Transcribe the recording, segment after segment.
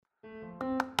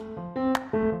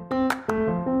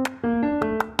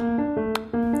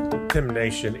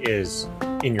intimidation is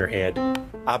in your head.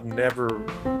 I've never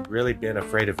really been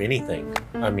afraid of anything.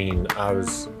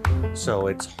 So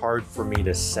it's hard for me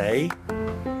to say,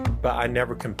 but I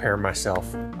never compare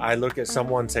myself. I look at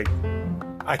someone and say,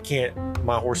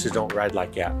 my horses don't ride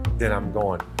like that. Then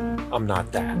I'm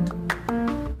not that.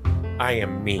 I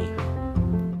am me.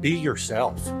 Be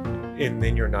yourself, and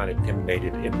then you're not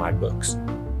intimidated in my books.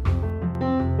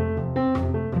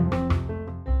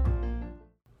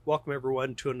 Welcome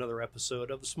everyone to another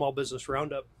episode of the Small Business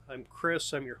Roundup. I'm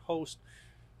Chris, I'm your host,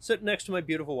 sitting next to my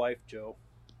beautiful wife, Jo.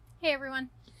 Hey everyone.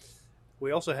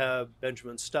 We also have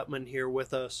Benjamin Stutman here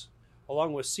with us,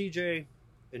 along with CJ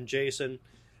and Jason.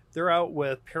 They're out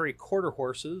with Perry Quarter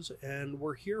Horses, and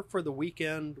we're here for the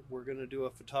weekend. We're going to do a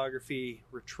photography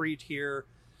retreat here.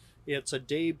 It's a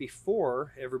day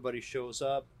before everybody shows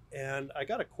up, and I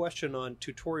got a question on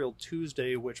Tutorial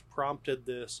Tuesday, which prompted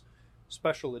this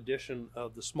special edition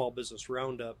of the Small Business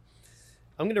Roundup.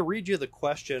 I'm going to read you the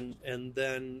question, and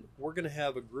then we're going to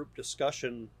have a group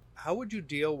discussion. How would you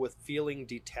deal with feeling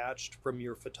detached from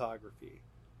your photography?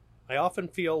 I often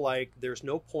feel like there's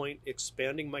no point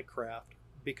expanding my craft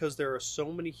because there are so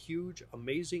many huge,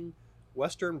 amazing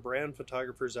Western brand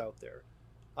photographers out there.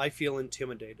 I feel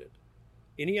intimidated.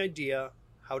 Any idea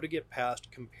how to get past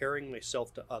comparing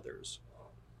myself to others?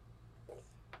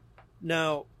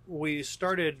 Now, we're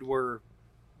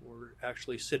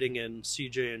actually sitting in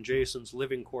CJ and Jason's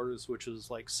living quarters, which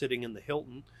is like sitting in the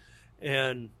Hilton.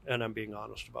 And I'm being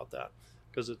honest about that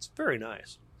because it's very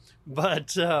nice.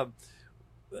 But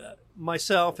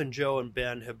myself and Jo and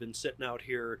Ben have been sitting out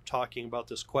here talking about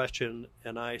this question,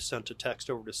 and I sent a text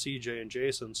over to CJ and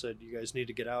Jason and said, you guys need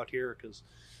to get out here because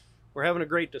we're having a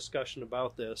great discussion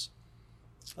about this.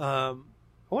 I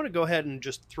want to go ahead and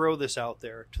just throw this out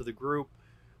there to the group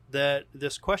that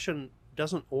this question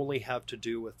doesn't only have to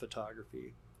do with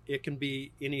photography. It can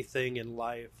be anything in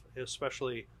life,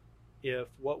 especially if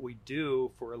what we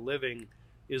do for a living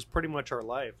is pretty much our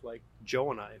life. Like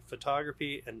Jo and I,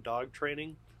 photography and dog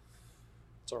training,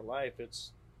 it's our life.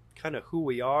 It's kind of who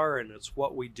we are, and it's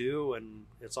what we do, and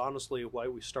it's honestly why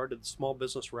we started the Small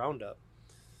Business Roundup.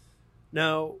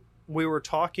 Now, we were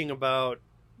talking about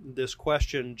this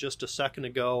question just a second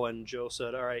ago, and Jo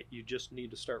said, all right, you just need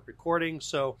to start recording.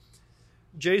 So,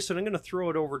 Jason, I'm going to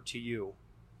throw it over to you.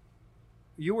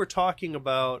 You were talking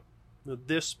about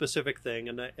this specific thing,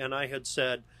 and I had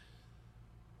said,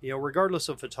 regardless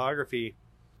of photography,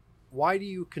 why do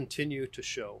you continue to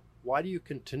show? Why do you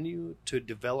continue to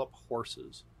develop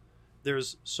horses?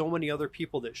 There's so many other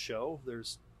people that show.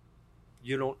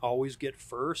 You don't always get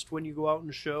first when you go out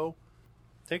and show.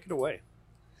 Take it away.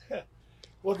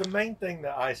 Well, the main thing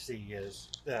that I see is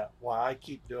that why I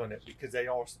keep doing it, because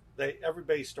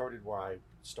everybody started where I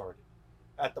started,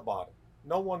 at the bottom.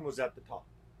 No one was at the top.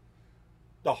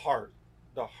 The heart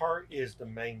is the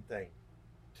main thing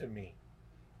to me.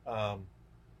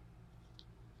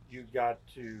 You got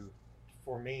to,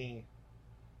 for me,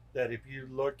 that if you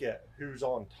look at who's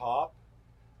on top,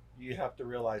 you have to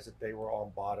realize that they were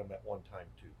on bottom at one time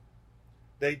too.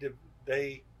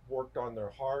 They worked on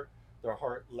their heart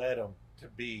led them to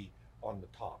be on the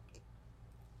top.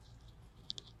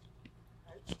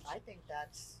 I think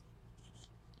that's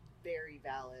very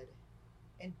valid.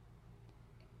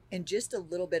 And just a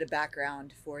little bit of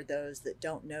background for those that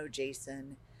don't know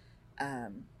Jason,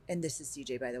 and this is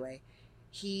CJ, by the way.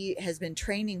 He has been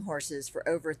training horses for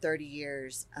over 30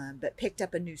 years, but picked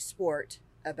up a new sport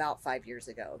about 5 years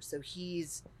ago. So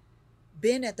he's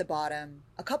been at the bottom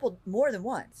more than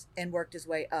once and worked his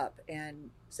way up. And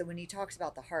so when he talks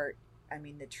about the heart, I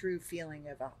mean, the true feeling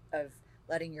of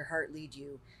letting your heart lead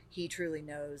you, he truly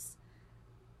knows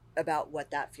about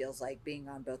what that feels like, being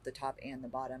on both the top and the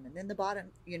bottom, and then the bottom,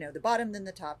 the bottom, then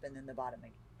the top, and then the bottom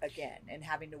again, and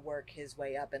having to work his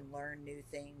way up and learn new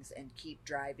things and keep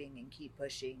driving and keep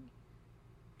pushing.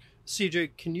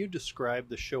 CJ, can you describe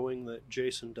the showing that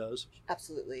Jason does?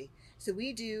 Absolutely. So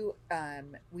we do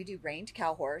reined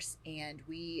cow horse, and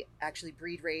we actually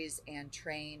breed, raise, and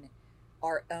train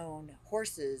our own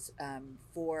horses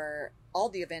for all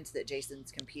the events that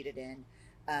Jason's competed in.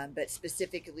 But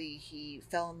specifically, he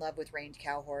fell in love with reined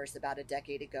cow horse about a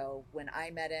decade ago. When I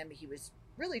met him, he was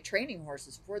really training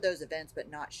horses for those events,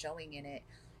 but not showing in it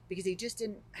because he just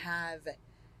didn't have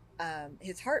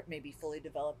his heart maybe fully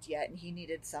developed yet. And he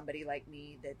needed somebody like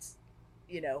me that's,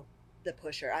 the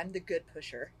pusher. I'm the good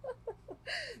pusher,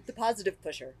 the positive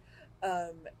pusher,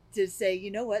 to say,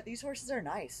 you know what, these horses are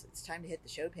nice. It's time to hit the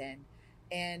show pen.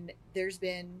 And there's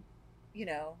been,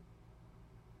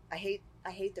 I hate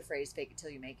the phrase fake it till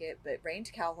you make it, but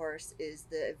reined cow horse is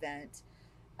the event.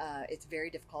 It's very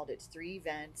difficult. It's 3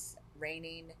 events: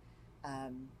 reining,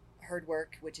 herd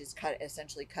work, which is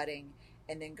essentially cutting,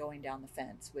 and then going down the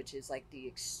fence, which is like the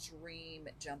extreme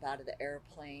jump out of the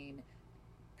airplane.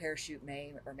 Parachute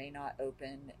may or may not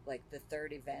open, like the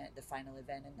third event, the final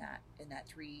event in that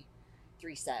three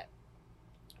set.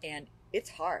 And it's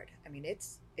hard. I mean,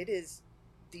 it is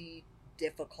the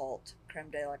difficult creme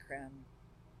de la creme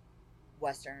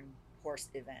Western horse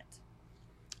event.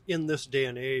 In this day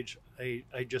and age,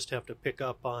 I just have to pick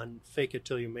up on fake it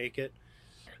till you make it.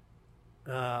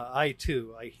 I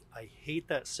hate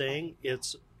that saying.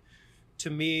 It's, to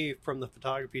me, from the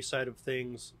photography side of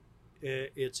things,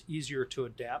 it's easier to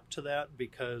adapt to that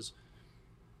because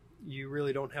you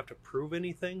really don't have to prove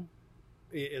anything.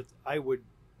 I would,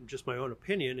 just my own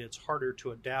opinion, it's harder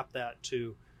to adapt that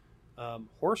to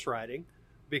horse riding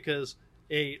because,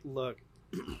 look,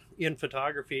 in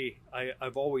photography,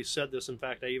 I've always said this. In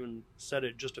fact, I even said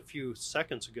it just a few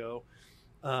seconds ago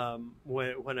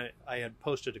when I had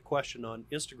posted a question on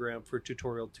Instagram for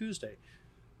Tutorial Tuesday.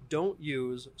 Don't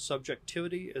use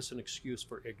subjectivity as an excuse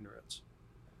for ignorance.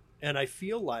 And I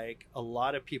feel like a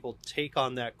lot of people take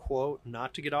on that quote,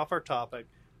 not to get off our topic,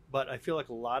 but I feel like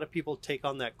a lot of people take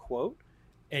on that quote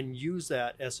and use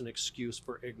that as an excuse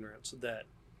for ignorance, that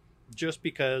just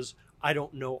because I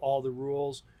don't know all the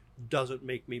rules doesn't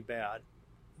make me bad.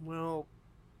 Well,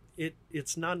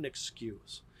 it's not an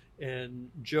excuse.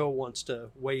 And Joe wants to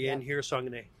weigh in here, so I'm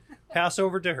going to pass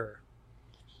over to her.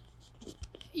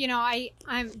 You know,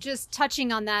 I'm just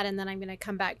touching on that, and then I'm going to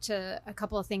come back to a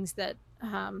couple of things that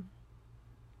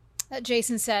that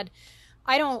Jason said.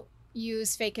 I don't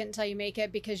use fake it until you make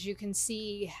it because you can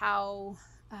see how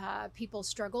people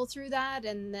struggle through that,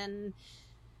 and then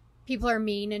people are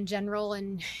mean in general,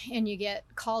 and you get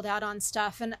called out on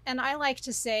stuff. And I like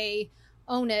to say,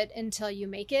 own it until you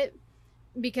make it,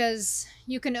 because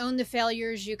you can own the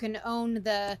failures, you can own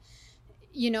the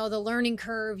learning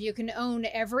curve, you can own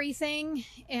everything,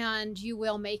 and you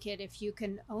will make it if you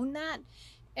can own that.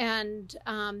 And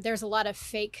there's a lot of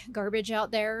fake garbage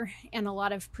out there and a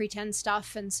lot of pretend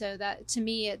stuff. And so that, to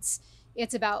me,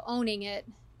 it's about owning it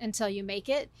until you make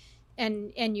it,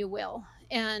 and you will.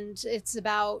 And it's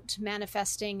about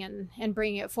manifesting and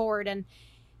bringing it forward.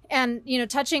 And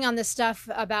touching on this stuff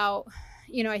about,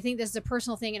 I think this is a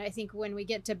personal thing. And I think when we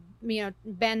get to,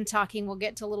 Ben talking, we'll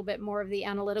get to a little bit more of the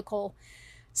analytical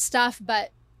stuff.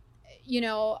 But,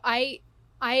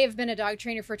 I have been a dog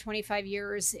trainer for 25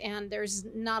 years, and there's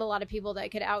not a lot of people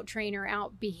that could out train or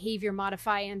out behavior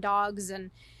modify in dogs.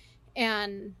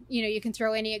 And you can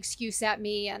throw any excuse at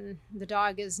me, and the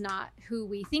dog is not who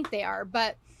we think they are.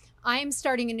 But I'm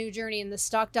starting a new journey in the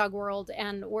stock dog world,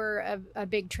 and we're a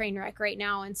big train wreck right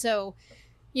now. And so,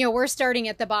 we're starting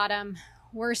at the bottom.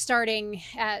 We're starting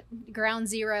at ground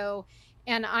zero,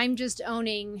 and I'm just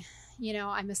owning,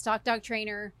 I'm a stock dog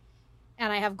trainer,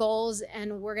 and I have goals,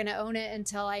 and we're going to own it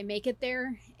until I make it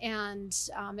there. And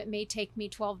it may take me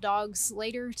 12 dogs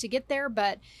later to get there,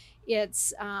 but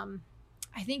it's,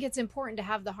 I think it's important to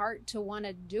have the heart to want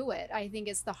to do it. I think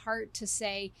it's the heart to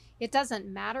say, it doesn't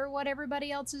matter what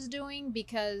everybody else is doing,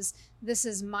 because this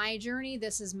is my journey.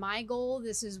 This is my goal.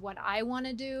 This is what I want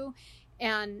to do.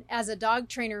 And as a dog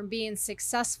trainer and being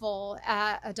successful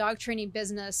at a dog training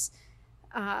business,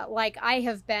 like I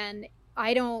have been,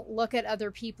 I don't look at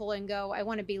other people and go, I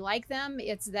want to be like them.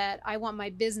 It's that I want my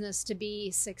business to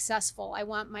be successful. I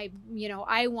want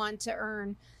I want to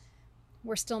earn,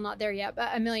 we're still not there yet, but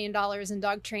 $1 million in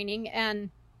dog training. And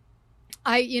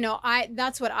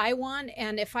that's what I want.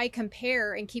 And if I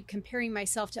compare and keep comparing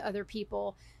myself to other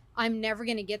people, I'm never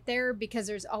going to get there, because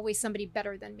there's always somebody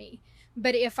better than me.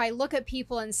 But if I look at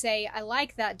people and say, I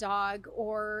like that dog,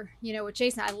 or, with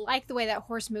Jason, I like the way that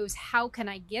horse moves, how can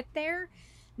I get there?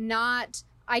 Not,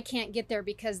 I can't get there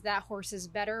because that horse is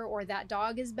better, or that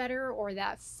dog is better, or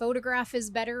that photograph is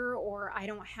better, or I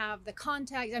don't have the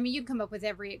contact. I mean, you can come up with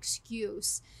every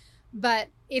excuse. But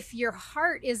if your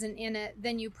heart isn't in it,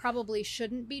 then you probably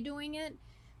shouldn't be doing it,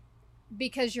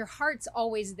 because your heart's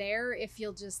always there if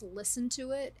you'll just listen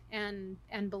to it and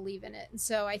believe in it. And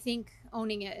so I think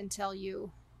owning it until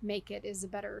you make it is a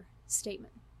better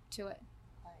statement to it.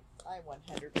 I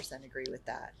 100% agree with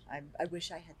that. I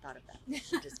wish I had thought of that.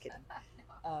 I'm just kidding.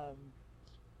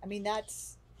 I mean,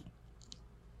 that's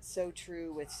so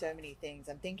true with so many things.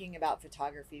 I'm thinking about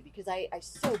photography because I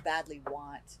so badly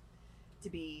want to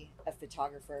be a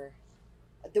photographer,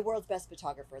 the world's best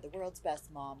photographer, the world's best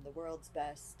mom, the world's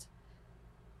best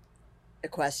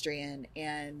equestrian.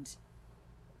 And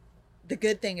the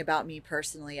good thing about me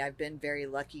personally, I've been very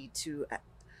lucky to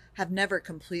have never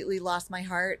completely lost my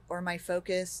heart or my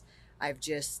focus. I've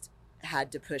just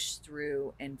had to push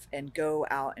through and go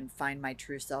out and find my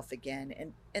true self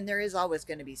again. And there is always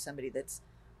going to be somebody that's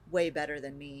way better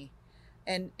than me.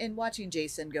 And watching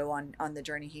Jason go on the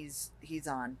journey he's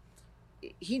on,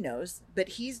 he knows, but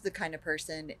he's the kind of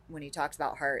person, when he talks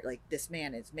about heart, like, this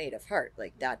man is made of heart.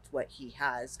 Like, that's what he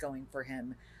has going for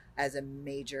him as a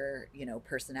major,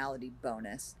 personality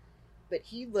bonus. But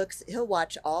he'll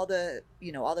watch all the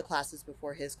classes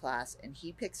before his class, and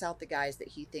he picks out the guys that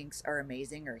he thinks are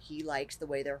amazing, or he likes the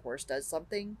way their horse does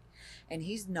something. And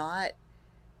he's not,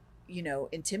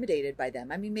 intimidated by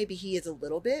them. I mean, maybe he is a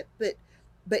little bit, but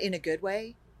in a good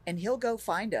way. And he'll go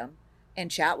find them and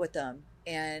chat with them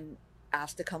and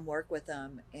ask to come work with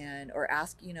them, or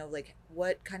ask, like,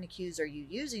 what kind of cues are you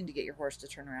using to get your horse to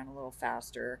turn around a little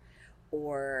faster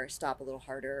or stop a little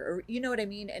harder, or, you know what I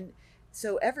mean? And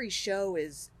so every show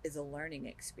is a learning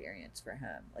experience for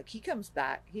him. Like, he comes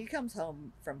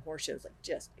home from horse shows like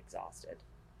just exhausted.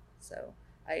 So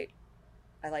I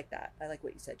like that. I like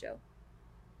what you said, Joe.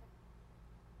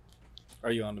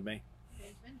 Are you on to me?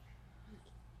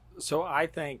 So I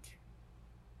think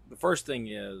the first thing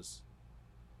is,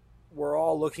 we're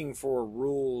all looking for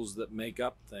rules that make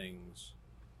up things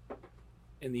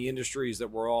in the industries that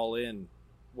we're all in,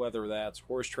 whether that's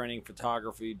horse training,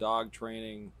 photography, dog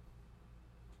training,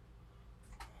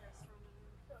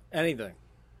 anything.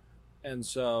 And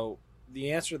so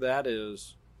the answer to that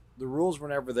is, the rules were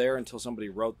never there until somebody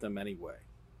wrote them anyway.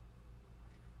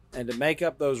 And to make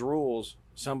up those rules,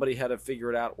 somebody had to figure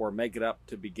it out or make it up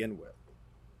to begin with.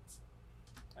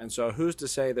 And so who's to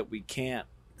say that we can't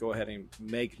go ahead and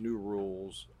make new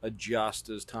rules, adjust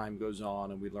as time goes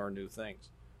on and we learn new things?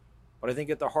 But I think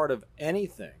at the heart of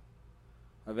anything,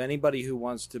 of anybody who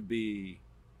wants to be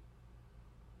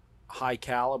high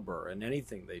caliber in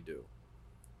anything they do,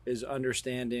 is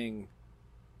understanding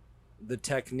the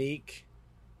technique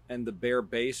and the bare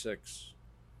basics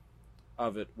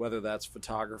of it, whether that's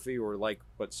photography or, like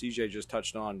what CJ just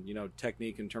touched on,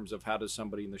 technique in terms of how does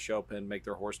somebody in the show pen make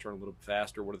their horse turn a little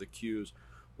faster, what are the cues,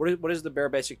 what is the bare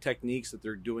basic techniques that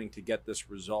they're doing to get this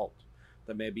result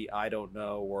that maybe I don't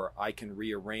know, or I can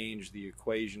rearrange the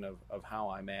equation of how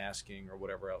I'm asking, or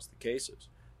whatever else the case is.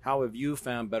 How have you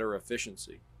found better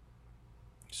efficiency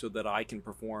so that I can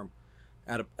perform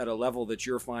at a level that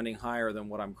you're finding higher than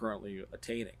what I'm currently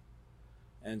attaining?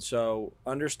 And so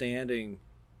understanding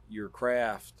your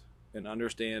craft and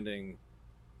understanding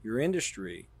your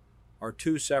industry are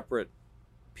two separate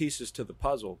pieces to the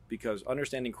puzzle, because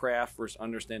understanding craft versus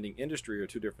understanding industry are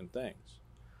two different things.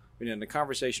 I mean, in the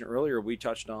conversation earlier, we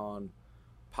touched on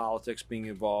politics being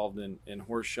involved in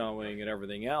horse showing and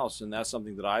everything else, and that's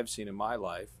something that I've seen in my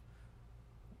life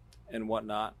and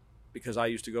whatnot, because I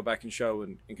used to go back and show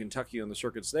in Kentucky on the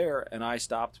circuits there, and I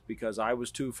stopped because I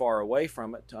was too far away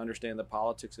from it to understand the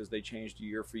politics as they changed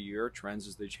year for year, trends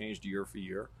as they changed year for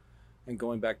year, and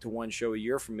going back to one show a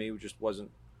year for me just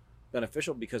wasn't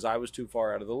beneficial because I was too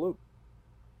far out of the loop,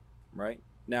 right?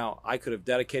 Now, I could have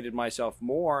dedicated myself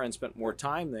more and spent more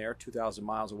time there, 2,000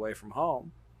 miles away from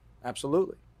home,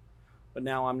 absolutely. But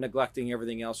now I'm neglecting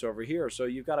everything else over here. So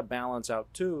you've got to balance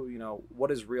out too, what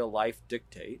does real life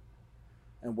dictate?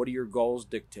 And what do your goals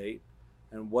dictate?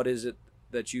 And what is it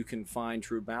that you can find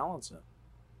true balance in?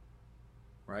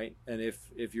 Right? And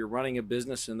if you're running a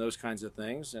business and those kinds of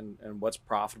things, and what's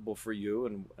profitable for you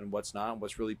and what's not, and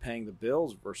what's really paying the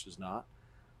bills versus not,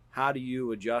 how do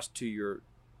you adjust to your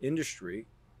industry?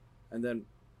 And then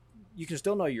you can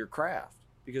still know your craft,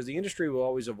 because the industry will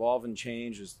always evolve and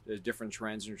change as different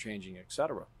trends are changing,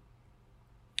 etc.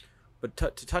 But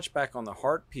to touch back on the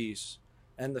heart piece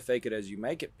and the fake it as you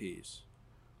make it piece,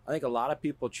 I think a lot of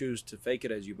people choose to fake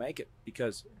it as you make it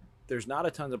because there's not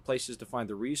a ton of places to find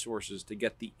the resources to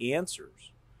get the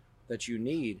answers that you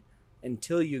need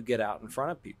until you get out in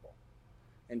front of people,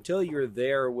 until you're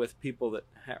there with people that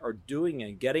are doing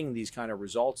and getting these kind of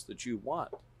results that you want.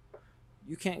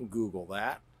 You can't Google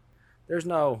that. There's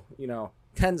no,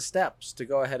 10 steps to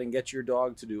go ahead and get your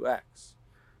dog to do X,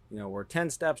 or 10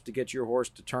 steps to get your horse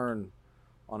to turn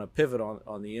on a pivot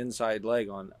on the inside leg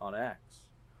on X,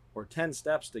 or 10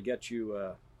 steps to get you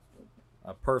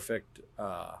a perfect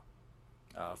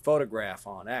photograph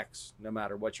on X, no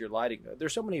matter what you're lighting.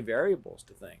 There's so many variables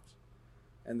to things.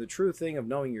 And the true thing of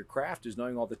knowing your craft is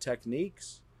knowing all the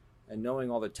techniques and knowing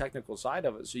all the technical side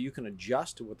of it so you can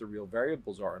adjust to what the real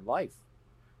variables are in life.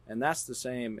 And that's the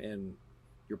same in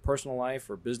your personal life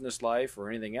or business life or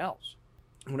anything else.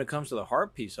 When it comes to the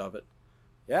heart piece of it,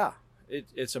 yeah,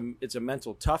 it's a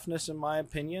mental toughness in my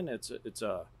opinion. It's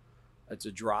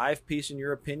a drive piece in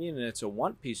your opinion, and it's a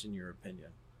want piece in your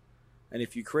opinion. And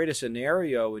if you create a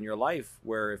scenario in your life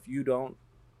where if you don't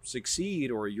succeed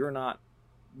or you're not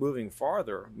moving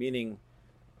farther, meaning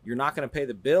you're not going to pay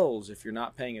the bills if you're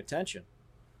not paying attention,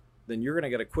 then you're going to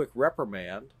get a quick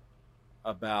reprimand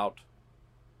about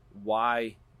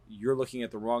why you're looking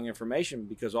at the wrong information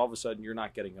because all of a sudden you're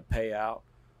not getting a payout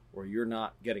or you're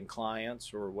not getting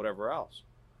clients or whatever else.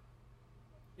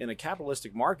 In a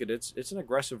capitalistic market, it's an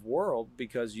aggressive world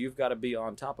because you've got to be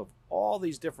on top of all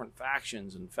these different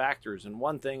factions and factors, and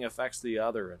one thing affects the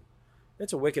other, and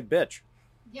it's a wicked bitch.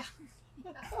 Yeah.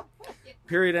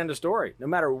 Period, end of story. No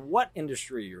matter what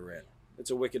industry you're in,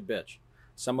 it's a wicked bitch.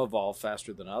 Some evolve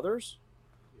faster than others,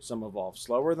 some evolve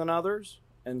slower than others,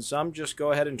 and some just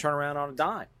go ahead and turn around on a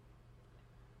dime.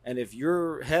 And if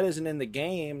your head isn't in the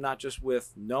game, not just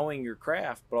with knowing your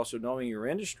craft, but also knowing your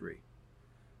industry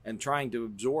and trying to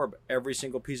absorb every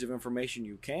single piece of information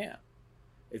you can,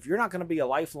 if you're not going to be a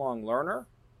lifelong learner,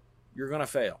 you're going to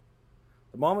fail.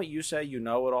 The moment you say you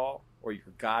know it all or you're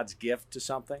God's gift to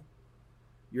something,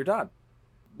 you're done.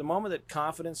 The moment that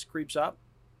confidence creeps up,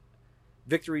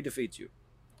 victory defeats you.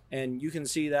 And you can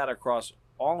see that across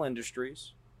all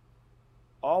industries,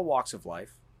 all walks of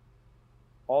life,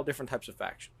 all different types of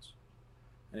factions.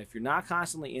 And if you're not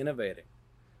constantly innovating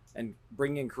and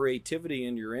bringing creativity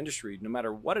into your industry, no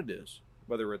matter what it is,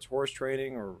 whether it's horse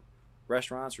training or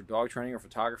restaurants or dog training or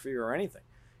photography or anything,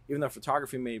 even though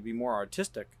photography may be more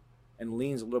artistic and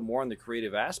leans a little more on the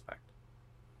creative aspect,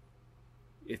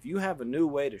 if you have a new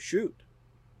way to shoot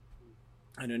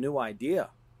and a new idea,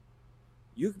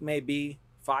 you may be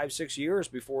 5-6 years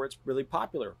before it's really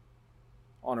popular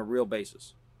on a real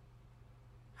basis.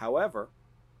 However,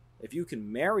 if you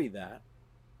can marry that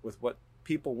with what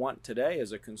people want today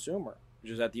as a consumer,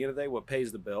 which is at the end of the day what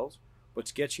pays the bills,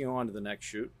 which gets you on to the next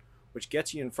shoot, which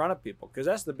gets you in front of people, because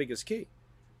that's the biggest key.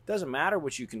 It doesn't matter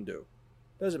what you can do.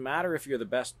 It doesn't matter if you're the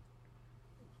best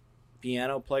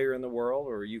piano player in the world,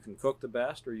 or you can cook the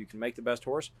best, or you can make the best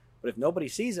horse, but if nobody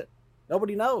sees it,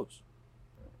 nobody knows.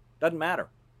 Doesn't matter.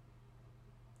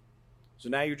 So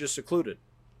now you're just secluded.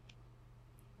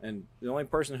 And the only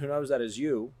person who knows that is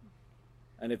you.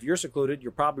 And if you're secluded,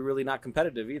 you're probably really not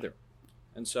competitive either.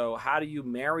 And so how do you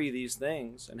marry these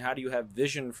things? And how do you have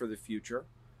vision for the future?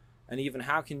 And even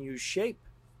how can you shape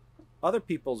other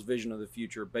people's vision of the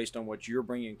future based on what you're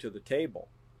bringing to the table?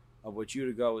 Of what you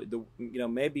to go,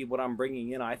 maybe what I'm bringing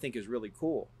in I think is really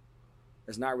cool.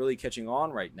 It's not really catching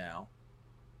on right now.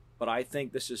 But I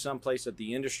think this is someplace that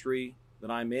the industry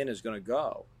that I'm in is going to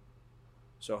go.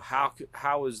 So how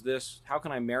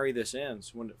can I marry this in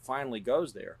so when it finally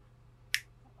goes there,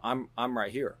 I'm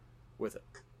right here with it.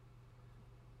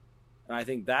 And I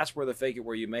think that's where the fake it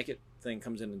where you make it thing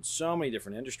comes in so many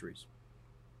different industries.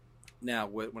 Now,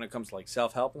 when it comes to like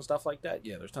self-help and stuff like that,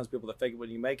 yeah, there's tons of people that fake it when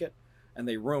you make it, and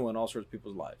they ruin all sorts of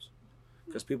people's lives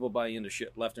because people buy into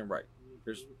shit left and right.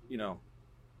 There's,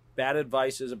 bad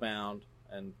advices abound,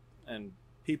 and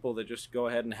people that just go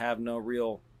ahead and have no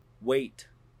real weight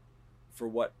for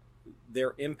what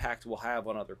their impact will have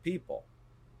on other people.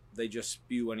 They just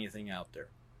spew anything out there.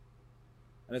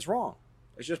 And it's wrong.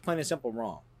 It's just plain and simple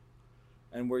wrong.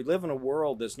 And we live in a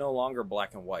world that's no longer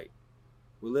black and white.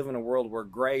 We live in a world where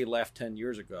gray left 10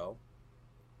 years ago.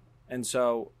 And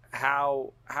so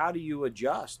how do you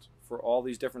adjust for all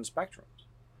these different spectrums?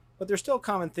 But there's still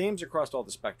common themes across all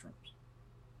the spectrums.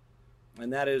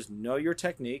 And that is know your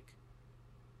technique,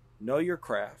 know your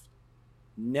craft,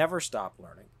 never stop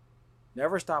learning,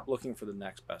 never stop looking for the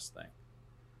next best thing,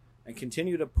 and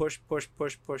continue to push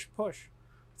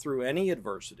through any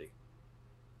adversity.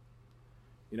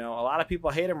 A lot of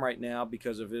people hate him right now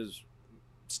because of his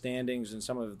standings and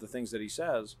some of the things that he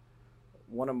says.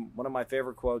 One of my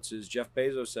favorite quotes is Jeff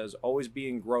Bezos says, always be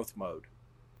in growth mode.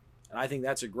 And I think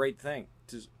that's a great thing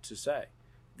to say.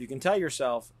 If you can tell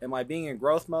yourself, am I being in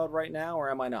growth mode right now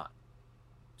or am I not?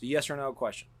 It's a yes or no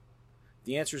question. If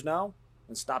the answer is no,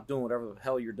 then stop doing whatever the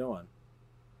hell you're doing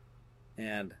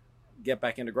and get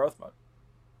back into growth mode.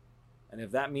 And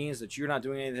if that means that you're not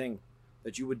doing anything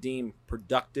that you would deem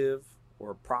productive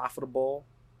or profitable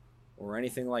or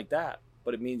anything like that,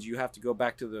 but it means you have to go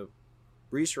back to the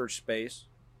research space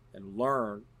and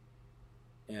learn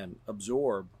and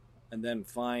absorb and then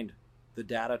find the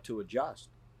data to adjust,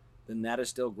 then that is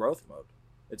still growth mode.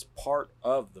 It's part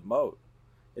of the mode.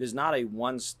 It is not a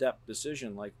one-step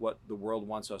decision like what the world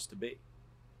wants us to be.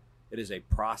 It is a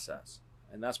process.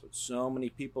 And that's what so many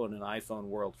people in an iPhone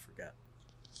world forget.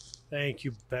 Thank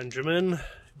you, Benjamin.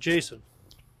 Jason.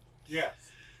 Yes.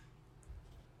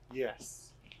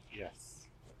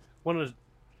 Want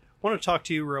to talk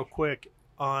to you real quick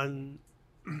on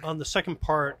the second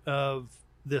part of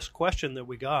this question that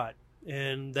we got,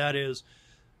 and that is,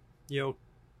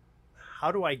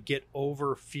 how do I get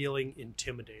over feeling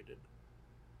intimidated?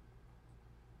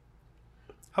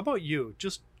 How about you?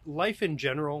 Just life in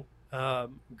general,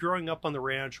 growing up on the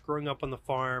ranch, growing up on the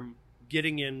farm,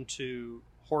 getting into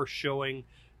horse showing,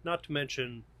 not to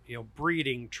mention,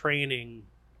 breeding, training,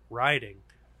 riding,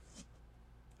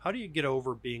 how do you get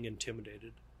over being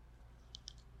intimidated?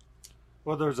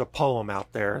 Well, there's a poem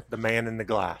out there, The Man in the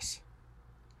Glass.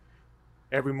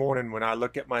 Every morning when I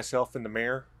look at myself in the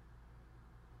mirror,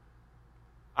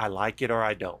 I like it or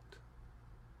I don't.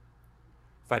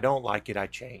 If I don't like it, I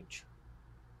change.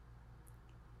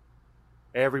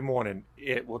 Every morning,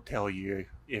 it will tell you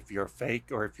if you're fake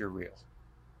or if you're real.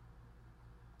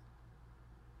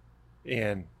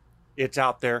 And it's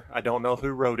out there. I don't know who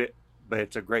wrote it, but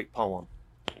it's a great poem.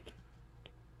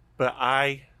 But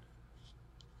I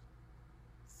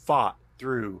fought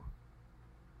through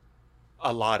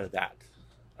a lot of that.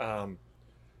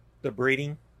 The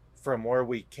breeding from where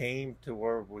we came to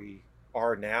where we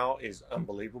are now is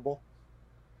unbelievable.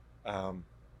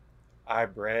 I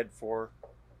bred for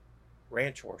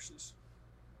ranch horses.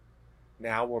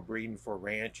 Now we're breeding for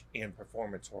ranch and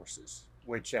performance horses,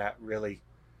 which that really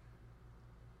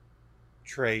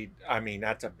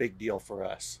that's a big deal for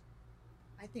us.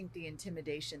 I think the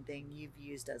intimidation thing you've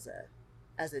used as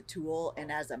a tool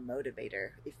and as a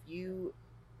motivator. If you're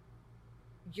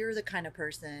the kind of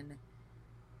person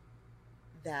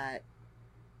that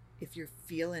if you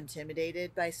feel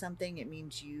intimidated by something, it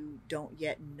means you don't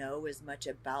yet know as much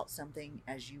about something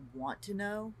as you want to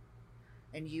know,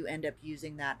 and you end up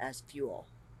using that as fuel.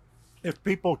 If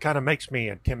people kind of makes me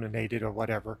intimidated or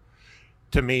whatever,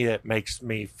 to me it makes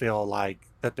me feel like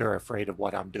that they're afraid of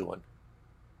what I'm doing.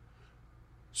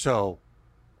 So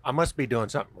I must be doing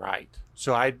something right.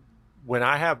 So when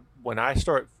I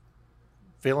start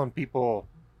feeling people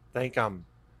think I'm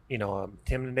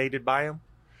intimidated by them,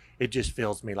 it just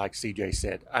fills me, like CJ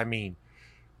said. I mean,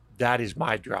 that is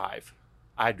my drive.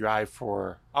 I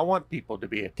want people to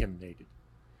be intimidated.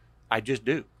 I just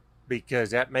do,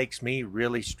 because that makes me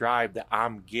really strive that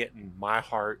I'm getting my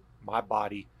heart, my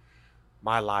body,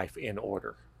 my life in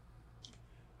order.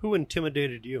 Who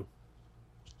intimidated you?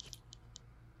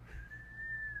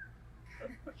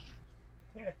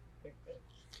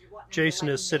 Jason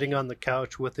is sitting on the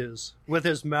couch with his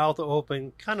mouth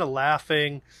open, kind of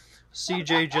laughing.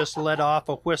 CJ just let off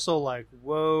a whistle like,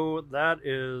 whoa, that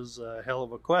is a hell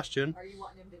of a question. Are you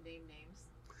wanting him to name names?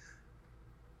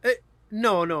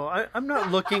 No, I'm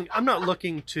not looking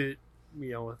to,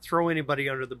 throw anybody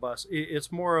under the bus. It's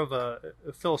more of a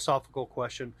philosophical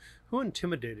question. Who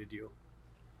intimidated you?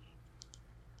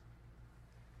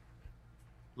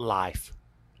 Life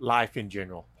in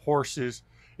general. Horses.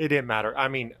 It didn't matter. I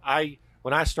mean,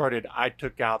 when I started, I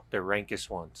took out the rankest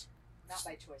ones. Not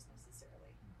by choice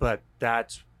necessarily. But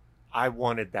I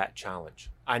wanted that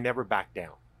challenge. I never backed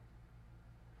down.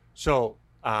 So,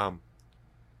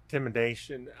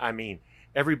 intimidation,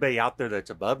 everybody out there that's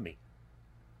above me.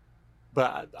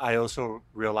 But I also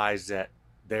realized that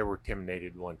they were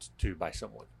intimidated once too by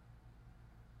someone.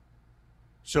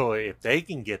 So if they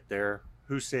can get there,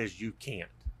 who says you can't?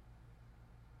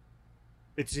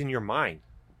 It's in your mind.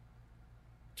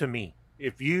 To me,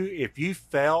 if you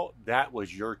felt that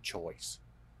was your choice,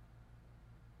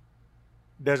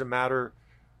 doesn't matter.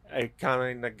 It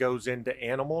kind of goes into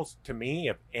animals. To me,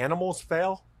 if animals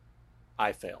fail,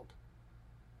 I failed.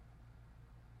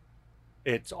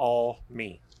 It's all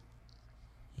me.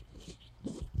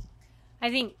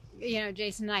 I think,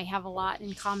 Jason and I have a lot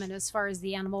in common as far as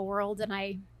the animal world. And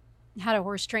I had a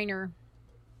horse trainer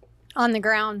on the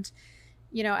ground,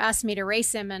 asked me to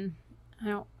race him. And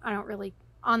I don't really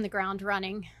on the ground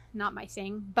running, not my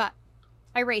thing, but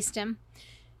I raced him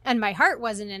and my heart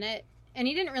wasn't in it. And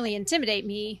he didn't really intimidate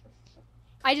me.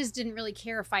 I just didn't really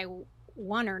care if I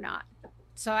won or not.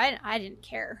 So I didn't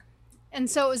care. And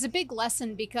so it was a big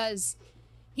lesson, because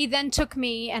he then took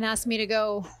me and asked me to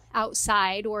go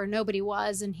outside where nobody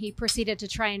was. And he proceeded to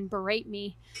try and berate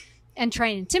me and try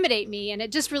and intimidate me. And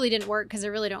it just really didn't work, because I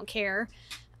really don't care.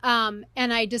 And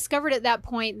I discovered at that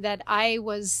point that I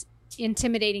was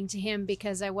intimidating to him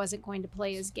because I wasn't going to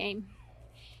play his game.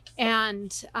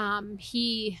 And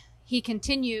he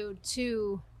continued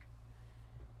to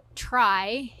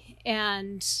try,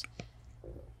 and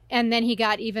then he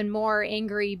got even more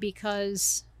angry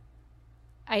because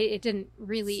it didn't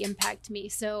really impact me.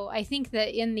 So I think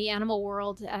that in the animal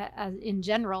world, in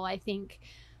general, I think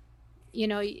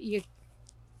the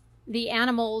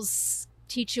animals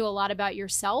teach you a lot about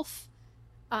yourself,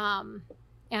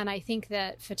 and I think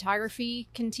that photography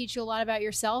can teach you a lot about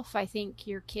yourself. I think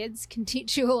your kids can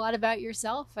teach you a lot about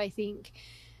yourself. I think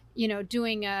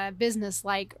doing a business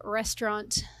like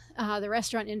the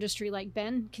restaurant industry like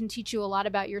Ben can teach you a lot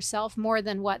about yourself, more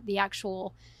than what the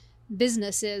actual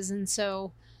business is. And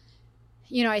so,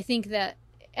 I think that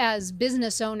as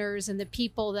business owners and the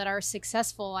people that are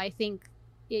successful, I think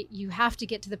you have to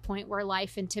get to the point where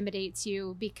life intimidates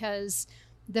you, because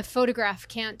the photograph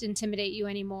can't intimidate you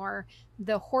anymore.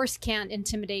 The horse can't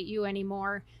intimidate you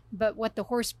anymore. But what the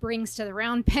horse brings to the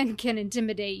round pen can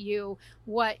intimidate you.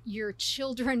 What your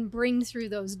children bring through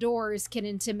those doors can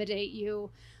intimidate you.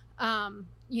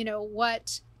 You know,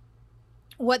 what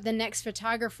the next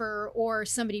photographer or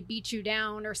somebody beats you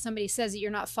down, or somebody says that you're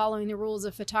not following the rules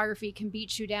of photography can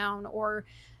beat you down, or,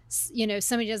 you know,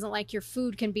 somebody doesn't like your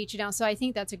food can beat you down. So I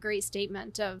think that's a great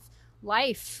statement of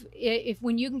life. If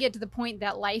when you can get to the point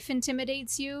that life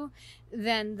intimidates you,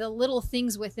 then the little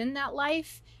things within that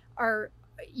life are,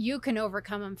 you can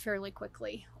overcome them fairly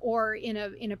quickly, or in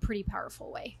a pretty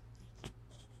powerful way.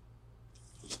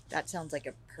 That sounds like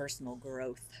a personal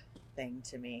growth thing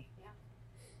to me. Yeah.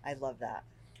 I love that.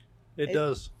 It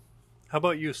does. How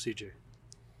about you, CJ?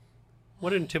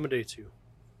 What intimidates you?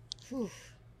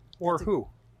 Or who?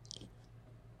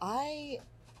 I'm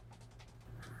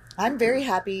very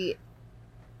happy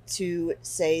to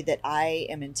say that I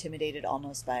am intimidated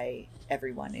almost by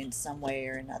everyone in some way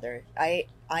or another.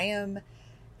 I'm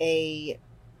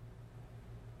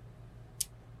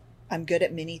good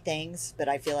at many things, but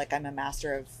I feel like I'm a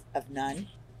master of none.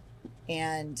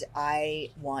 And I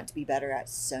want to be better at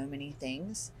so many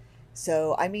things.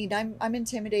 So, I mean, I'm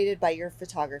intimidated by your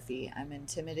photography. I'm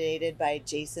intimidated by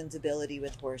Jason's ability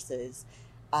with horses.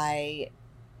 I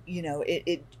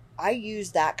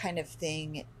use that kind of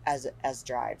thing as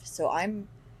drive. So I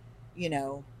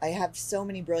have so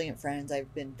many brilliant friends.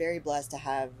 I've been very blessed to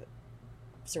have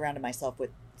surrounded myself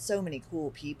with so many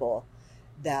cool people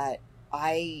that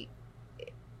I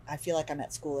feel like I'm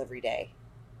at school every day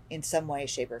in some way,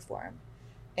 shape, or form.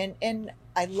 And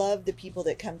I love the people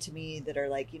that come to me that are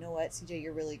like, you know what, CJ,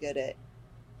 you're really good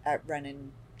at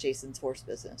running Jason's horse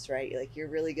business, right? Like, you're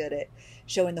really good at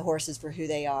showing the horses for who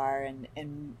they are,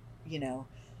 and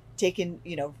taking,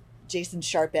 Jason's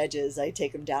sharp edges. I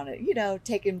take him down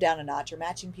a notch, or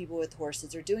matching people with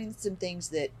horses, or doing some things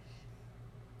that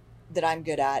I'm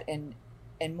good at, and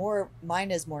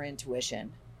mine is more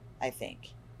intuition. I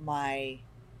think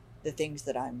the things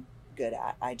that I'm good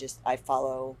at, I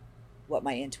follow what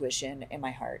my intuition and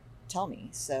my heart tell me.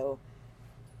 So,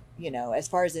 as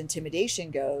far as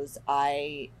intimidation goes,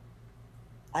 I'm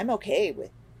okay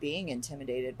with being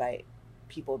intimidated by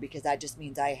people, because that just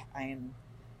means I am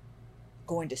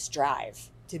going to strive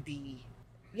to be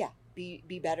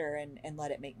better, and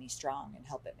let it make me strong, and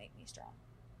help it make me strong.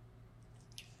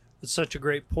 It's such a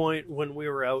great point. When we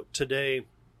were out today,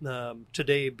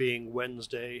 today being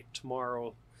Wednesday,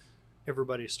 tomorrow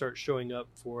everybody starts showing up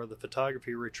for the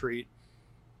photography retreat,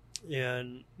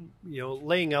 and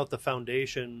laying out the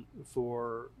foundation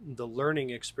for the learning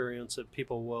experience that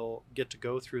people will get to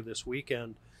go through this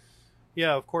weekend.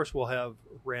 Yeah, of course we'll have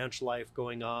ranch life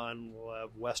going on, we'll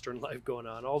have Western life going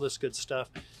on, all this good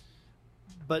stuff,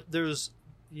 but there's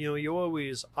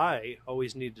I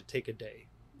always need to take a day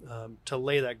to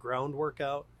lay that groundwork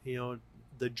out,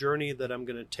 the journey that I'm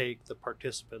going to take the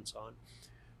participants on.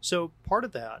 So part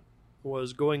of that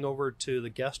was going over to the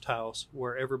guest house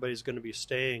where everybody's going to be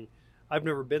staying. I've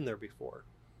never been there before.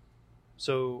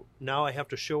 So now I have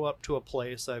to show up to a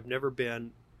place I've never been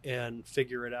and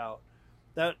figure it out.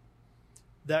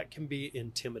 That can be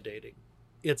intimidating.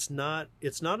 It's not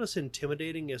as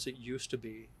intimidating as it used to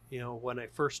be, when I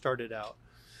first started out.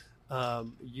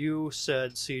 You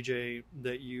said, CJ,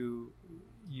 that you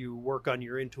work on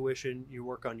your intuition, you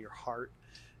work on your heart.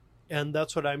 And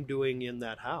that's what I'm doing in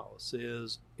that house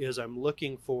is I'm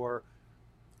looking for,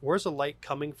 where's the light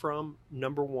coming from,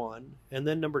 number one, and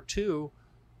then number two,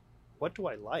 what do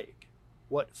I like?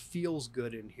 What feels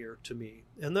good in here to me?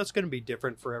 And that's going to be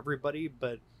different for everybody,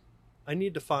 but I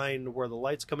need to find where the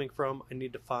light's coming from. I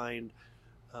need to find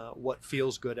what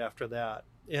feels good after that.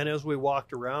 And as we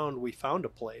walked around, we found a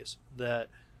place that,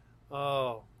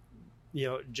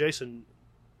 Jason,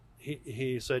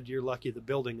 he said, you're lucky the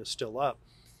building is still up.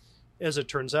 As it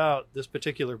turns out, this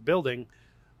particular building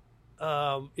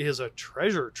is a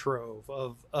treasure trove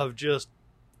of just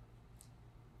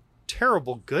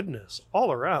terrible goodness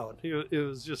all around. It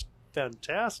was just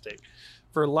fantastic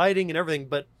for lighting and everything.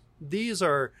 But this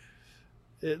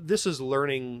is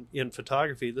learning in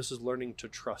photography. This is learning to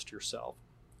trust yourself.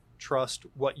 Trust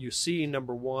what you see.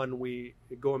 Number one,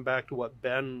 going back to what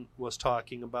Ben was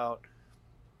talking about,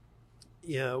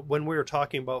 when we were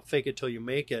talking about fake it till you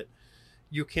make it,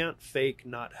 you can't fake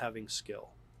not having skill.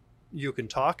 You can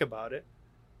talk about it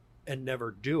and never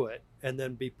do it, and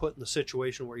then be put in the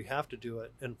situation where you have to do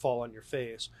it and fall on your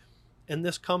face. And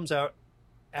this comes out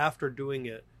after doing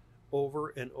it over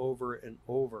and over and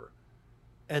over.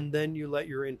 and then you let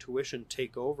your intuition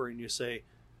take over and you say,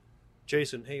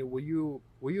 Jason, hey, will you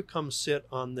come sit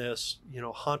on this,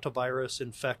 hantavirus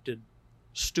infected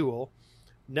stool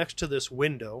next to this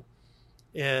window?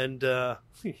 And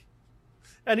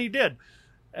and he did.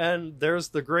 And there's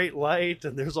the great light,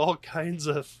 and there's all kinds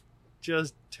of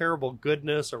just terrible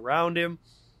goodness around him.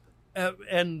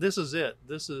 And this is it.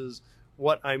 This is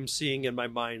what I'm seeing in my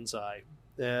mind's eye.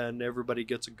 And everybody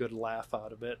gets a good laugh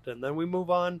out of it. And then we move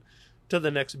on to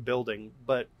the next building.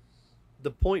 But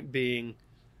the point being,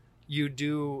 you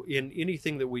do in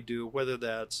anything that we do, whether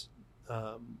that's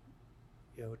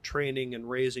training and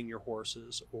raising your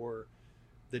horses, or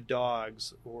the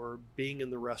dogs, or being in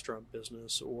the restaurant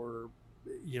business, or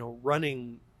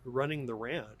running the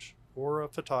ranch, or a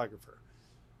photographer.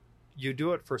 You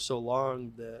do it for so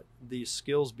long that these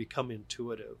skills become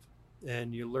intuitive,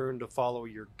 and you learn to follow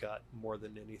your gut more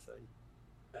than anything.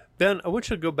 Ben, I want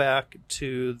you to go back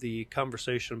to the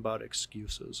conversation about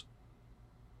excuses.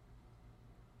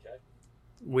 Okay.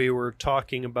 We were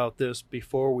talking about this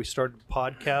before we started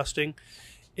podcasting,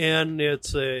 and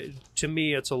to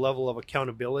me it's a level of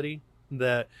accountability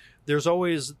that there's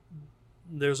always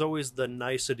the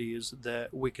niceties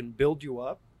that we can build you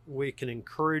up, we can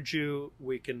encourage you,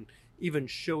 we can even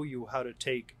show you how to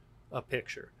take a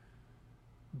picture.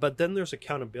 But then there's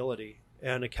accountability,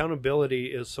 and accountability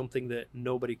is something that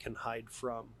nobody can hide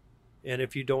from. And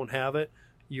if you don't have it,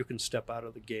 you can step out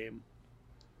of the game.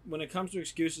 When it comes to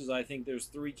excuses, I think there's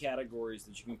 3 categories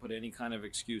that you can put any kind of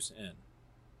excuse in.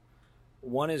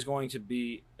 One is going to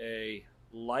be a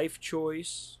life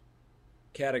choice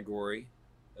category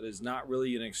that is not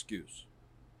really an excuse.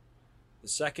 The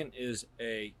second is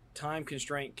a time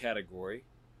constraint category.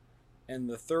 And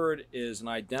the third is an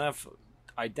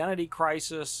identity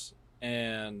crisis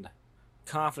and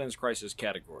confidence crisis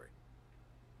category.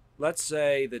 Let's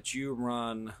say that you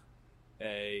run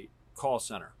a call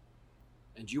center,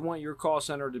 and you want your call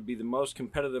center to be the most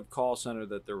competitive call center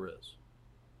that there is.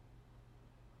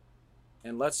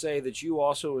 And let's say that you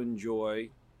also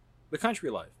enjoy the country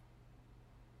life.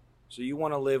 So you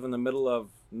want to live in the middle of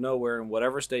nowhere in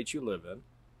whatever state you live in.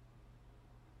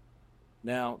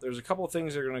 Now, there's a couple of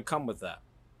things that are going to come with that.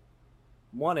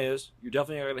 One is you're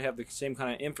definitely going to have the same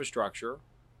kind of infrastructure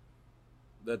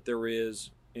that there is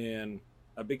in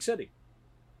a big city.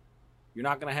 You're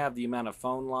not going to have the amount of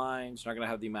phone lines, you're not going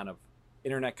to have the amount of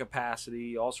internet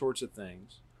capacity, all sorts of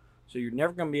things. So you're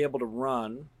never going to be able to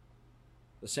run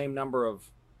the same number of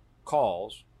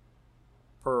calls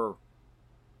per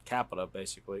capita,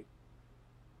 basically,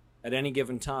 at any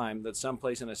given time that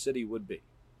someplace in a city would be.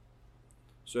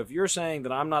 So if you're saying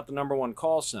that I'm not the number one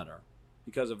call center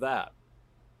because of that,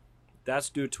 that's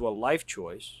due to a life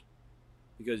choice,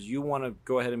 because you want to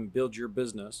go ahead and build your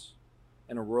business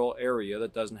in a rural area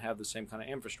that doesn't have the same kind of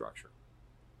infrastructure.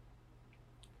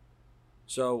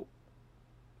 So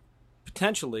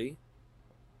potentially,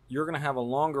 you're going to have a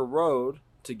longer road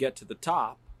to get to the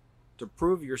top to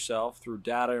prove yourself through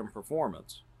data and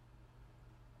performance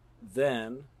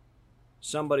than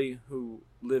somebody who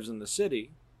lives in the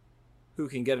city who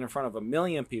can get in front of 1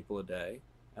 million people a day,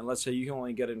 and let's say you can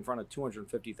only get in front of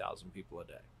 250,000 people a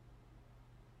day.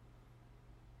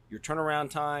 Your turnaround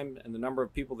time and the number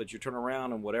of people that you turn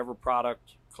around in whatever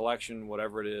product, collection,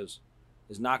 whatever it is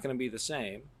not going to be the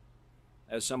same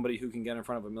as somebody who can get in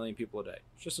front of 1 million people a day.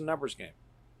 It's just a numbers game.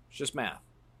 It's just math.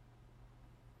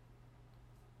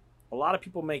 A lot of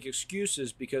people make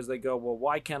excuses because they go, well,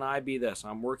 why can't I be this?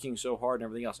 I'm working so hard and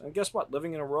everything else. And guess what?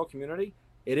 Living in a rural community,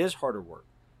 it is harder work.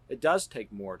 It does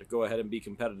take more to go ahead and be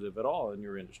competitive at all in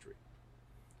your industry,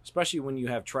 especially when you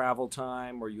have travel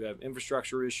time or you have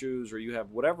infrastructure issues or you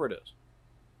have whatever it is.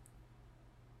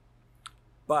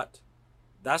 But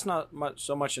that's not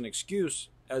so much an excuse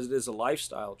as it is a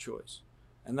lifestyle choice.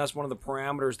 And that's one of the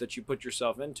parameters that you put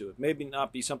yourself into. It may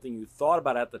not be something you thought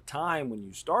about at the time when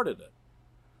you started it,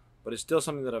 but it's still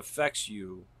something that affects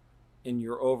you in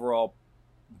your overall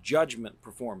judgment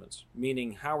performance,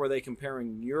 meaning how are they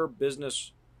comparing your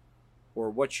business or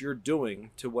what you're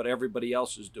doing to what everybody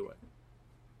else is doing.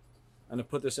 And to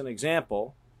put this in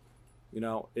example,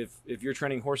 if you're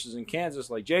training horses in Kansas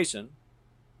like Jason,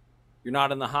 you're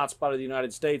not in the hot spot of the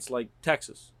United States like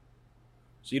Texas.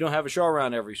 So you don't have a show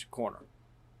around every corner.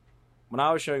 When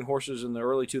I was showing horses in the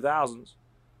early 2000s,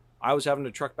 I was having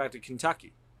to truck back to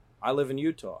Kentucky. I live in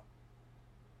Utah.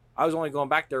 I was only going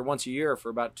back there once a year for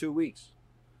about 2 weeks.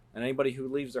 And anybody who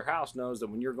leaves their house knows that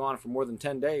when you're gone for more than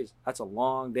 10 days, that's a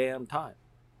long damn time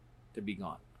to be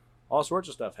gone. All sorts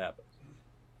of stuff happens.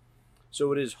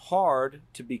 So it is hard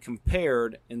to be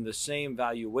compared in the same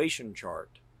valuation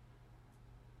chart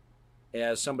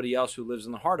as somebody else who lives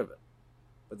in the heart of it.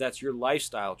 but that's your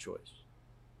lifestyle choice.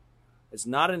 It's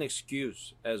not an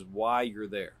excuse as why you're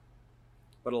there.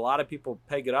 But a lot of people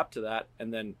peg it up to that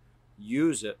and then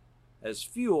use it as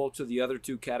fuel to the other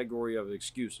two category of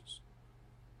excuses.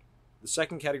 The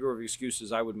second category of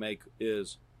excuses I would make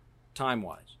is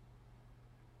time-wise.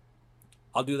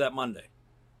 I'll do that Monday.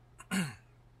 I'm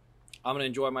going to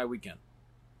enjoy my weekend.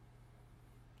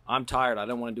 I'm tired. I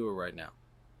don't want to do it right now.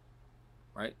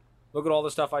 Right? Look at all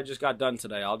the stuff I just got done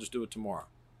today. I'll just do it tomorrow.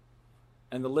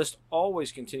 And the list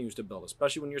always continues to build,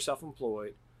 especially when you're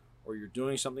self-employed or you're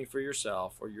doing something for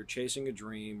yourself or you're chasing a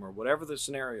dream or whatever the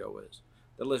scenario is.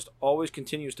 The list always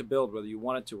continues to build whether you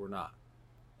want it to or not.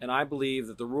 And I believe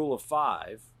that the rule of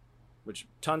 5, which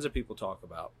tons of people talk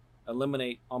about,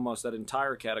 eliminate almost that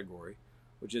entire category,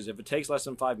 which is if it takes less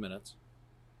than 5 minutes,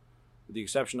 with the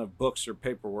exception of books or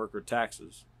paperwork or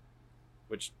taxes,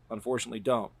 which unfortunately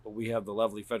don't, but we have the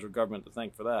lovely federal government to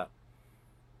thank for that,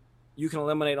 you can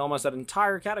eliminate almost that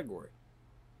entire category.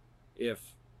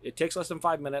 If it takes less than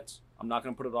 5 minutes, I'm not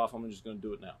going to put it off, I'm just going to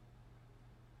do it now.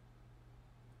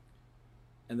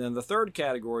 And then the third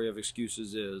category of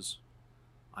excuses is,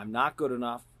 I'm not good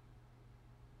enough.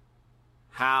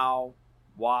 How?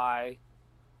 Why?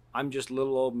 I'm just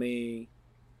little old me.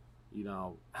 You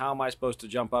know, how am I supposed to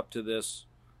jump up to this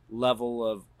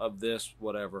level of this,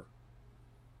 whatever?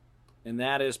 And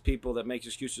that is people that make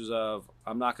excuses of,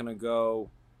 I'm not going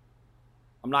to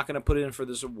put in for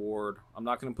this award. I'm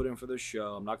not going to put in for this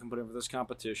show. I'm not going to put in for this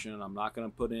competition. I'm not going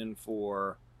to put in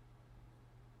for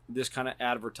this kind of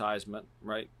advertisement,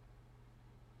 right?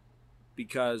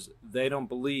 Because they don't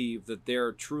believe that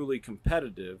they're truly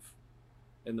competitive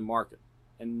in the market.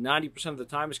 And 90% of the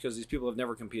time it's because these people have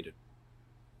never competed.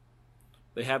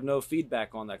 They have no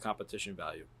feedback on that competition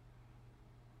value.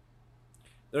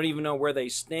 They don't even know where they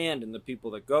stand in the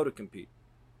people that go to compete.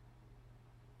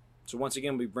 So once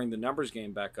again, we bring the numbers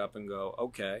game back up and go,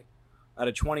 okay, out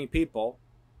of 20 people,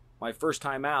 my first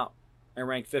time out, I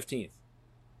ranked 15th.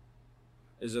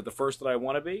 Is it the first that I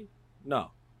want to be?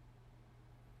 No.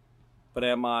 But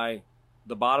am I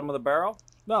the bottom of the barrel?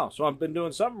 No. So I've been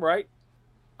doing something right.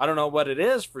 I don't know what it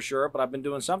is for sure, but I've been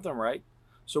doing something right.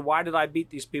 So why did I beat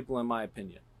these people in my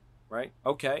opinion? Right?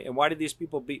 Okay. And why did these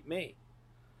people beat me?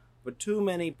 But too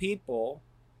many people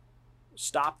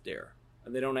stop there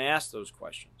and they don't ask those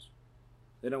questions.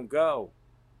 They don't go,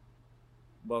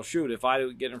 well, shoot, if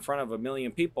I get in front of 1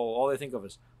 million people, all they think of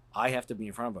is, I have to be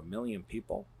in front of 1 million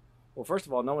people? Well, first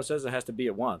of all, no one says it has to be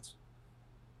at once.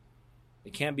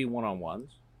 It can't be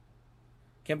one-on-ones.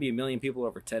 It can't be 1 million people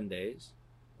over 10 days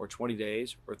or 20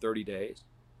 days or 30 days.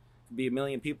 It can be 1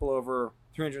 million people over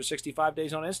 365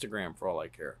 days on Instagram for all I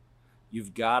care.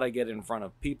 You've got to get in front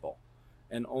of people.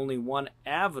 And only one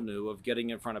avenue of getting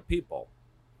in front of people,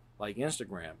 like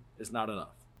Instagram, is not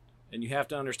enough. And you have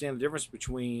to understand the difference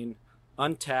between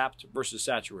untapped versus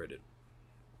saturated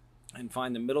and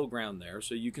find the middle ground there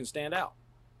so you can stand out.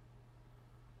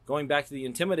 Going back to the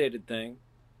intimidated thing,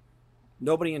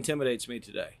 nobody intimidates me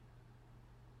today.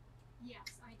 Yes,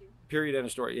 I do. Period, end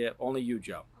of story. Yeah, only you,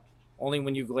 Joe. Okay. Only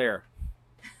when you glare.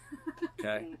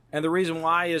 Okay? And the reason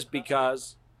why is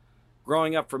because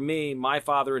growing up for me, my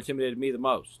father intimidated me the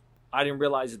most. I didn't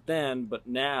realize it then, but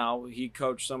now he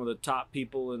coached some of the top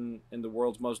people in the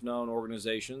world's most known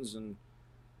organizations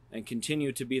and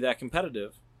continue to be that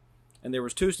competitive. And there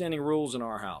was 2 standing rules in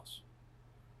our house.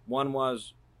 One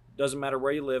was, doesn't matter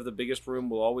where you live, the biggest room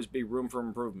will always be room for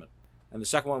improvement. And the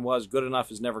second one was, good enough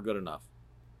is never good enough.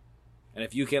 And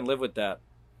if you can't live with that,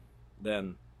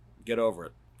 then get over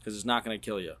it, because it's not going to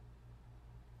kill you.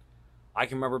 I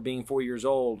can remember being 4 years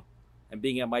old and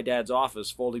being at my dad's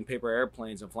office folding paper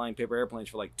airplanes and flying paper airplanes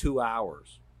for like 2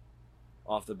 hours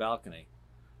off the balcony.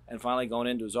 And finally going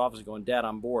into his office and going, Dad,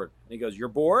 I'm bored. And he goes, you're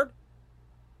bored?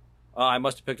 I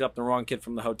must have picked up the wrong kid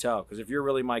from the hotel, because if you're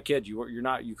really my kid,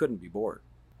 you couldn't be bored.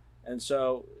 And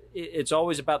so it's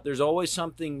always about, there's always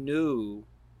something new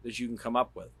that you can come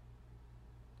up with.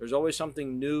 There's always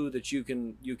something new that you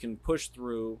can push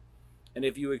through. And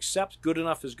if you accept good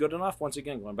enough is good enough, once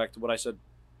again, going back to what I said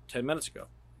 10 minutes ago,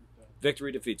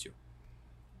 victory defeats you.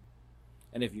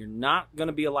 And if you're not going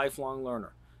to be a lifelong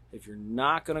learner, if you're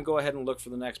not going to go ahead and look for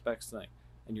the next best thing,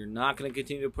 and you're not going to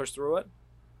continue to push through it,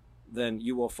 then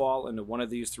you will fall into one of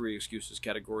these 3 excuses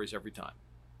categories every time.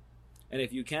 And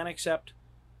if you can't accept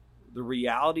the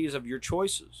realities of your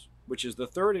choices, which is the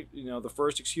third, the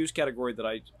first excuse category that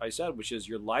I said, which is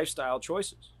your lifestyle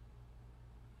choices.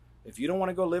 If you don't want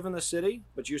to go live in the city,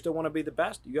 but you still want to be the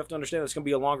best, you have to understand it's going to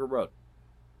be a longer road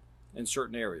in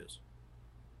certain areas,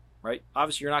 right?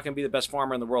 Obviously, you're not going to be the best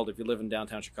farmer in the world if you live in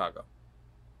downtown Chicago.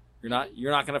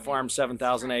 You're not going to farm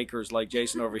 7,000 acres like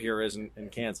Jason over here is in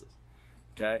Kansas.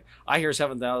 Okay. I hear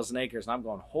 7,000 acres and I'm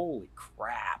going, holy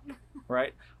crap.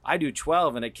 Right. I do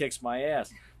 12 and it kicks my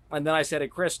ass. And then I said to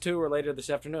Chris too, or later this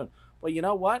afternoon, well, you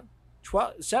know what?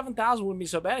 7,000 wouldn't be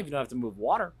so bad if you don't have to move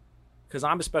water, because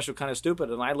I'm a special kind of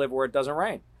stupid and I live where it doesn't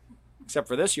rain, except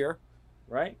for this year.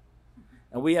 Right.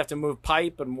 And we have to move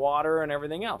pipe and water and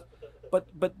everything else. But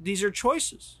these are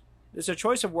choices. It's a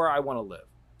choice of where I want to live.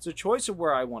 It's a choice of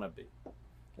where I want to be.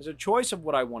 It's a choice of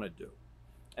what I want to do.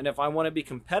 And if I want to be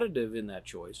competitive in that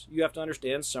choice, you have to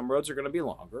understand some roads are going to be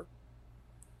longer.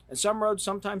 And some roads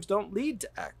sometimes don't lead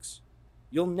to X.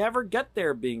 You'll never get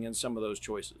there being in some of those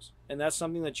choices. And that's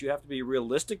something that you have to be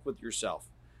realistic with yourself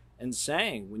and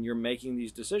saying when you're making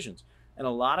these decisions. And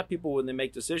a lot of people, when they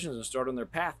make decisions and start on their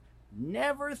path,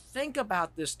 never think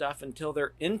about this stuff until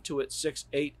they're into it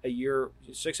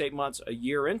 6-8 months, a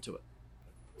year into it.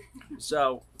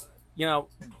 So,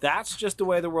 that's just the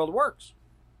way the world works.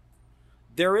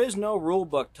 There is no rule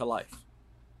book to life.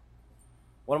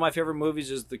 One of my favorite movies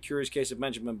is The Curious Case of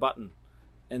Benjamin Button.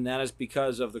 And that is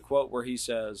because of the quote where he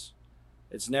says,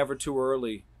 it's never too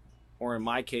early, or in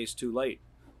my case, too late,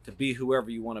 to be whoever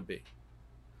you want to be.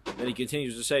 Then he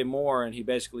continues to say more, and he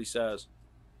basically says,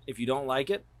 if you don't like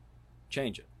it,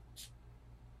 change it.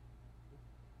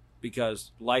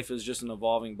 Because life is just an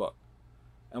evolving book.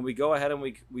 And we go ahead and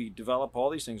we develop all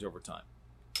these things over time.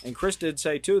 And Chris did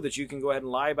say, too, that you can go ahead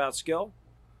and lie about skill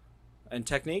and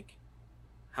technique.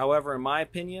 However, in my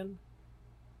opinion,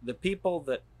 the people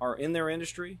that are in their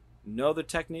industry know the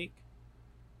technique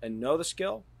and know the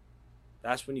skill.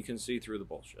 That's when you can see through the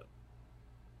bullshit.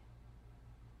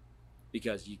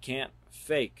 Because you can't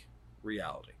fake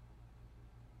reality.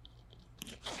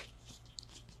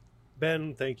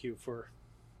 Ben, thank you for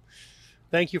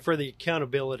the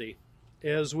accountability.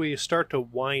 As we start to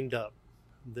wind up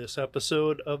this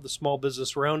episode of the Small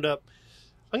Business Roundup,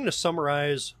 I'm going to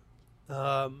summarize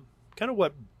kind of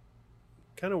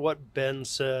what Ben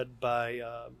said by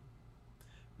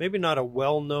maybe not a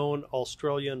well-known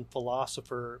Australian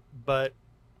philosopher, but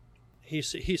he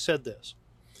said this: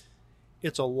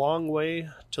 it's a long way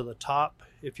to the top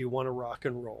if you want to rock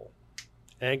and roll.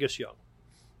 Angus Young,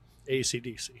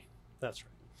 AC/DC. That's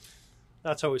right.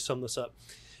 That's how we sum this up.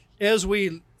 As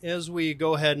we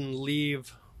go ahead and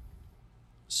leave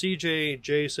CJ,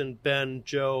 Jason, Ben,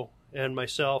 Joe, and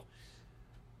myself,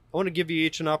 I want to give you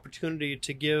each an opportunity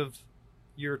to give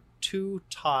your 2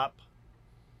 top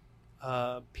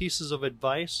pieces of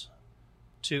advice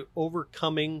to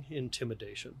overcoming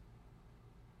intimidation.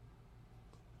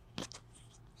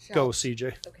 Go,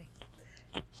 CJ.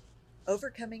 Okay.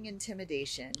 Overcoming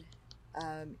intimidation.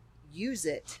 Use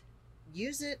it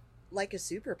like a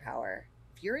superpower.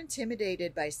 If you're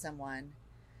intimidated by someone,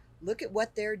 look at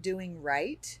what they're doing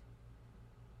right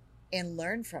and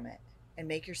learn from it and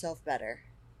make yourself better.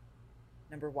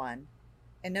 Number 1.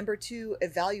 And number 2,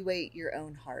 evaluate your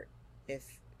own heart.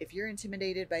 If you're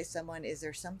intimidated by someone, is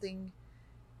there something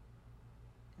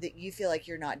that you feel like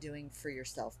you're not doing for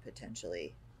yourself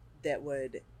potentially that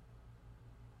would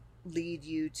lead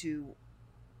you to,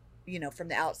 from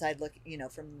the outside look,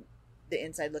 from the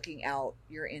inside looking out,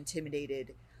 you're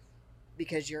intimidated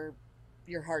because your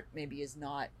heart maybe is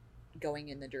not going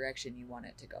in the direction you want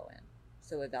it to go in.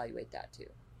 So evaluate that too.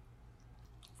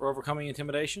 For overcoming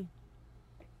intimidation,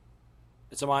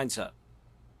 it's a mindset.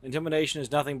 Intimidation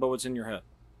is nothing but what's in your head.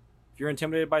 If you're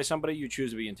intimidated by somebody, you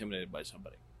choose to be intimidated by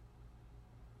somebody.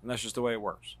 And that's just the way it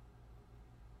works.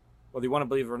 Whether you want to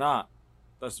believe it or not,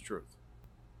 that's the truth.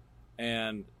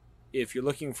 And if you're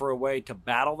looking for a way to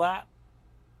battle that,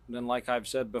 then like I've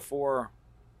said before,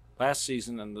 last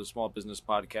season in the Small Business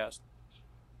Podcast,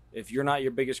 if you're not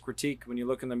your biggest critique when you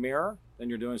look in the mirror, then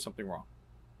you're doing something wrong.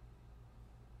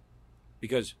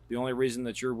 Because the only reason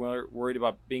that you're worried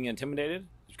about being intimidated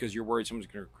is because you're worried someone's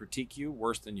going to critique you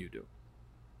worse than you do.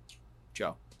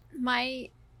 Joe. My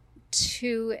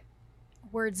 2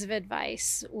 words of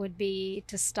advice would be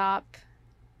to stop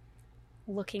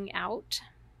looking out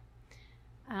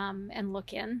and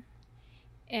look in,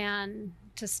 and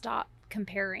to stop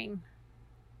comparing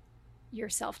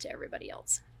yourself to everybody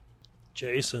else.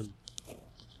 Jason.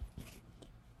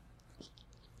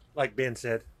 Like Ben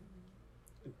said,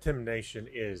 intimidation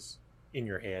is in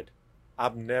your head.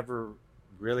 I've never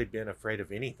really been afraid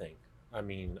of anything.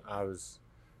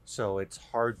 So it's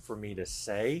hard for me to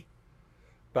say,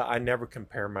 but I never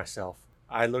compare myself.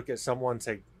 I look at someone and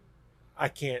say,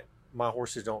 my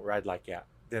horses don't ride like that.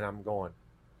 Then I'm going,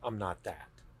 I'm not that.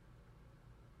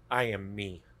 I am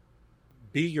me.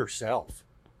 Be yourself,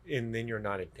 and then you're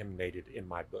not intimidated in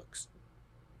my books.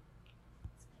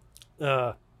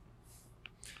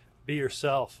 Be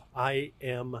yourself. I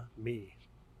am me.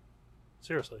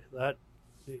 Seriously,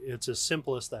 It's as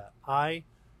simple as that. I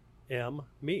am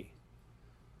me.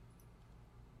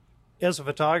 As a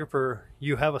photographer,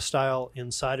 you have a style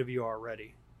inside of you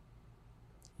already.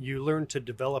 You learn to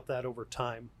develop that over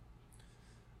time.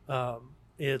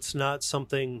 It's not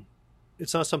something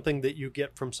that you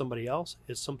get from somebody else.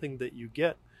 It's something that you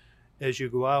get as you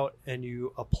go out and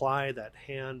you apply that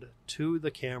hand to the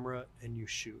camera and you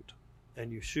shoot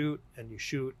and you shoot and you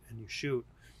shoot and you shoot.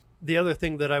 The other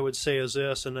thing that I would say is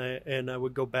this, and I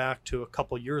would go back to a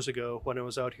couple years ago when I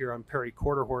was out here on Perry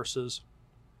quarter horses.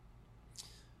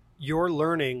 Your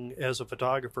learning as a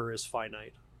photographer is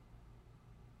finite.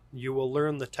 You will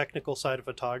learn the technical side of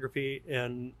photography,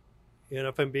 and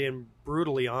if I'm being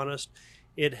brutally honest,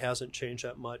 it hasn't changed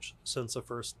that much since the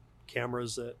first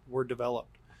cameras that were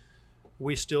developed.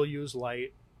 We still use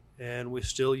light, and we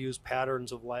still use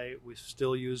patterns of light. We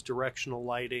still use directional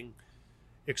lighting.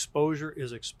 Exposure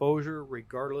is exposure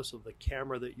regardless of the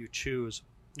camera that you choose.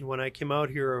 When I came out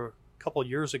here a couple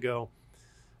years ago,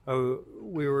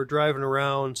 we were driving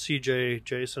around, CJ,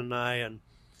 Jason, and I,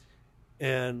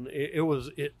 and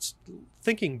it's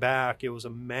thinking back, it was a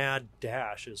mad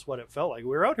dash is what it felt like. We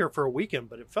were out here for a weekend,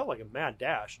 but it felt like a mad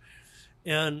dash.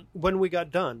 And when we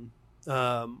got done,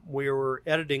 we were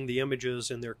editing the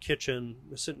images in their kitchen,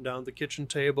 sitting down at the kitchen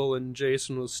table, and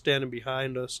Jason was standing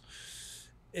behind us.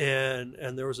 And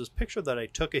there was this picture that I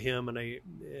took of him,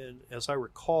 and as I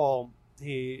recall,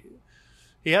 he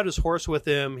had his horse with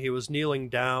him. He was kneeling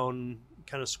down,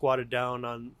 kind of squatted down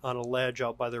on a ledge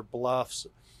out by their bluffs.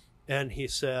 And he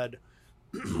said,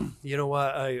 you know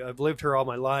what, I've lived here all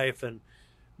my life, and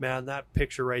man, that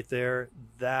picture right there,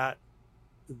 that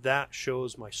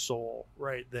shows my soul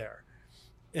right there.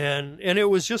 And it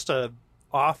was just a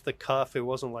off the cuff. It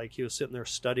wasn't like he was sitting there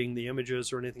studying the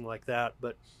images or anything like that.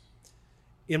 But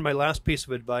in my last piece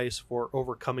of advice for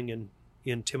overcoming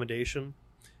intimidation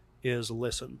is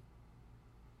listen.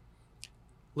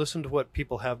 Listen to what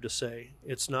people have to say.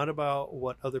 It's not about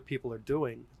what other people are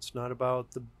doing. It's not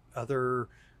about the other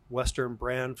Western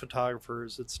brand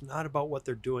photographers. It's not about what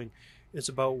they're doing. It's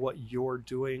about what you're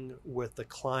doing with the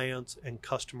clients and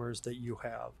customers that you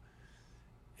have.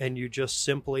 And you just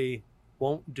simply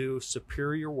won't do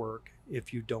superior work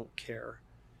if you don't care.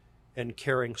 And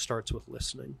caring starts with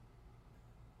listening.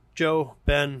 Joe,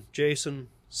 Ben, Jason,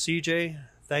 CJ,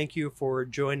 thank you for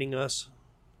joining us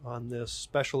on this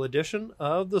special edition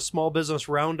of the Small Business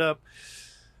Roundup.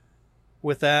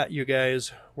 With that, you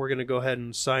guys, we're going to go ahead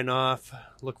and sign off.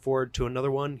 Look forward to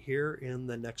another one here in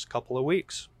the next couple of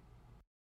weeks.